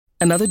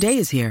Another day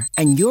is here,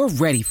 and you're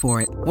ready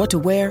for it. What to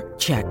wear?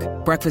 Check.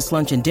 Breakfast,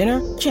 lunch, and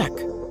dinner? Check.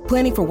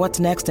 Planning for what's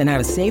next and how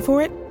to save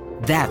for it?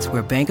 That's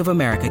where Bank of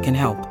America can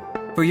help.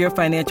 For your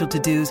financial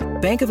to-dos,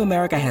 Bank of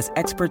America has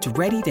experts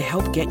ready to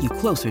help get you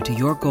closer to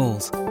your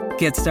goals.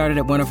 Get started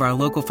at one of our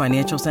local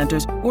financial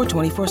centers or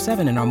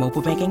 24/7 in our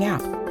mobile banking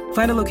app.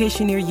 Find a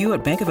location near you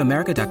at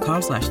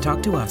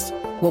bankofamerica.com/talktous.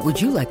 What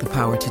would you like the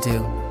power to do?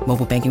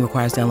 Mobile banking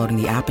requires downloading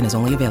the app and is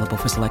only available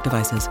for select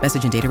devices.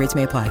 Message and data rates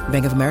may apply.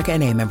 Bank of America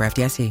N.A., member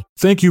FDIC.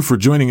 Thank you for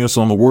joining us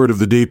on the Word of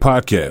the Day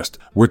podcast,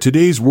 where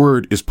today's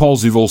word is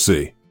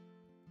palsy-walsy.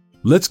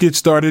 Let's get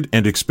started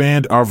and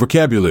expand our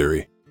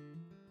vocabulary.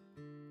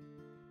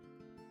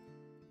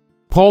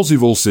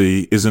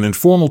 Palsy-walsy is an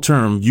informal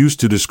term used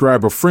to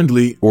describe a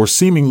friendly or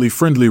seemingly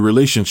friendly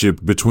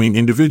relationship between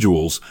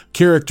individuals,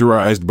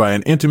 characterized by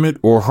an intimate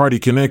or hearty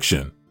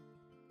connection.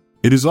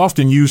 It is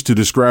often used to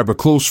describe a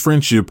close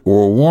friendship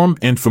or a warm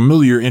and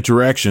familiar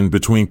interaction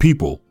between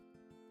people.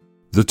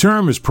 The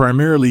term is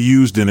primarily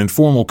used in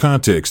informal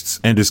contexts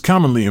and is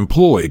commonly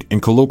employed in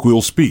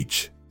colloquial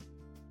speech.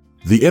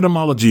 The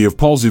etymology of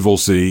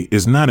palsy-walsy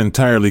is not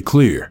entirely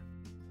clear.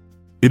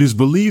 It is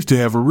believed to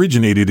have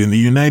originated in the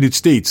United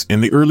States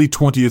in the early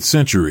 20th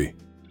century.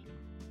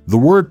 The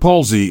word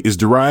palsy is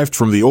derived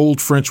from the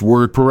Old French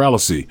word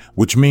paralysie,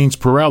 which means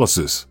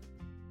paralysis.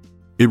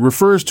 It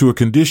refers to a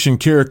condition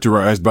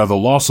characterized by the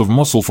loss of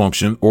muscle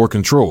function or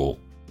control.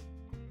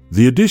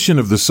 The addition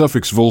of the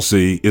suffix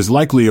walsy is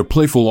likely a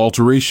playful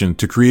alteration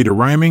to create a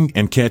rhyming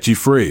and catchy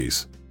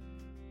phrase.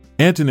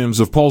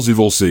 Antonyms of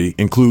palsy-walsy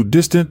include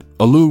distant,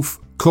 aloof,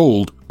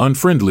 cold,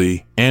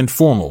 unfriendly, and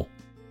formal.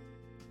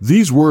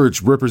 These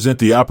words represent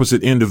the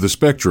opposite end of the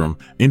spectrum,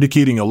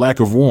 indicating a lack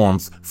of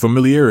warmth,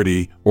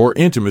 familiarity, or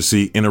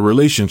intimacy in a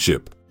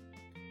relationship.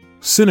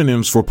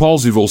 Synonyms for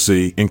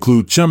palsy-walsy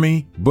include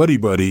chummy,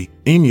 buddy-buddy,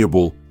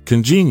 amiable,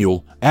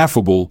 congenial,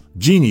 affable,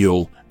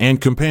 genial, and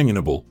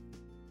companionable.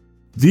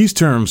 These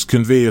terms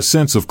convey a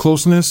sense of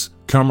closeness,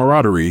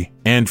 camaraderie,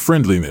 and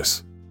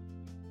friendliness.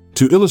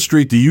 To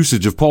illustrate the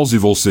usage of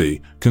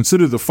palsy-walsy,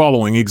 consider the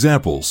following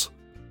examples.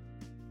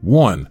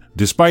 1.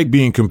 Despite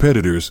being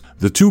competitors,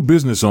 the two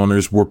business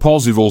owners were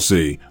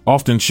palsy-walsy,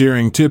 often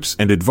sharing tips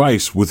and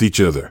advice with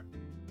each other.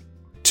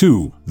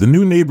 2. The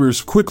new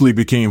neighbors quickly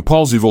became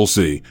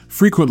palsy-walsy,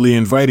 frequently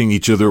inviting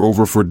each other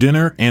over for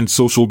dinner and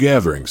social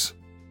gatherings.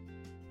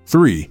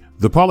 3.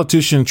 The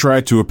politician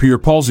tried to appear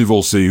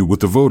palsy-walsy with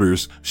the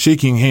voters,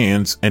 shaking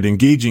hands and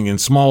engaging in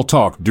small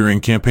talk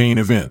during campaign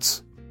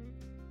events.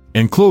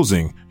 In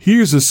closing,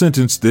 here's a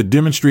sentence that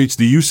demonstrates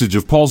the usage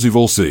of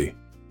palsy-walsy.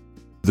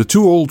 The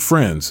two old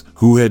friends,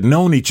 who had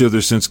known each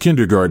other since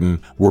kindergarten,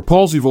 were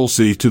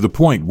palsy-walsy to the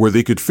point where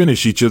they could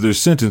finish each other's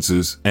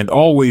sentences and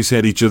always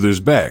had each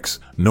other's backs,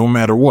 no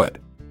matter what.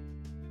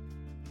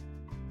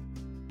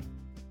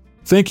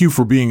 Thank you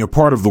for being a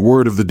part of the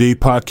Word of the Day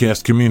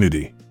podcast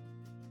community.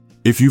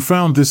 If you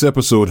found this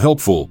episode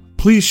helpful,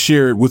 please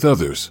share it with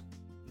others.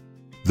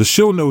 The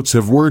show notes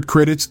have word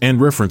credits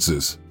and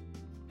references.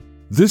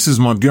 This is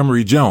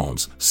Montgomery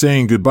Jones,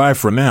 saying goodbye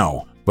for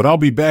now, but I'll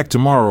be back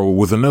tomorrow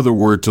with another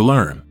word to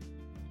learn.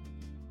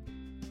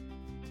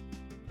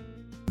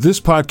 This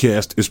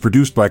podcast is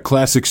produced by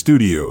Classic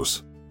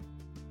Studios.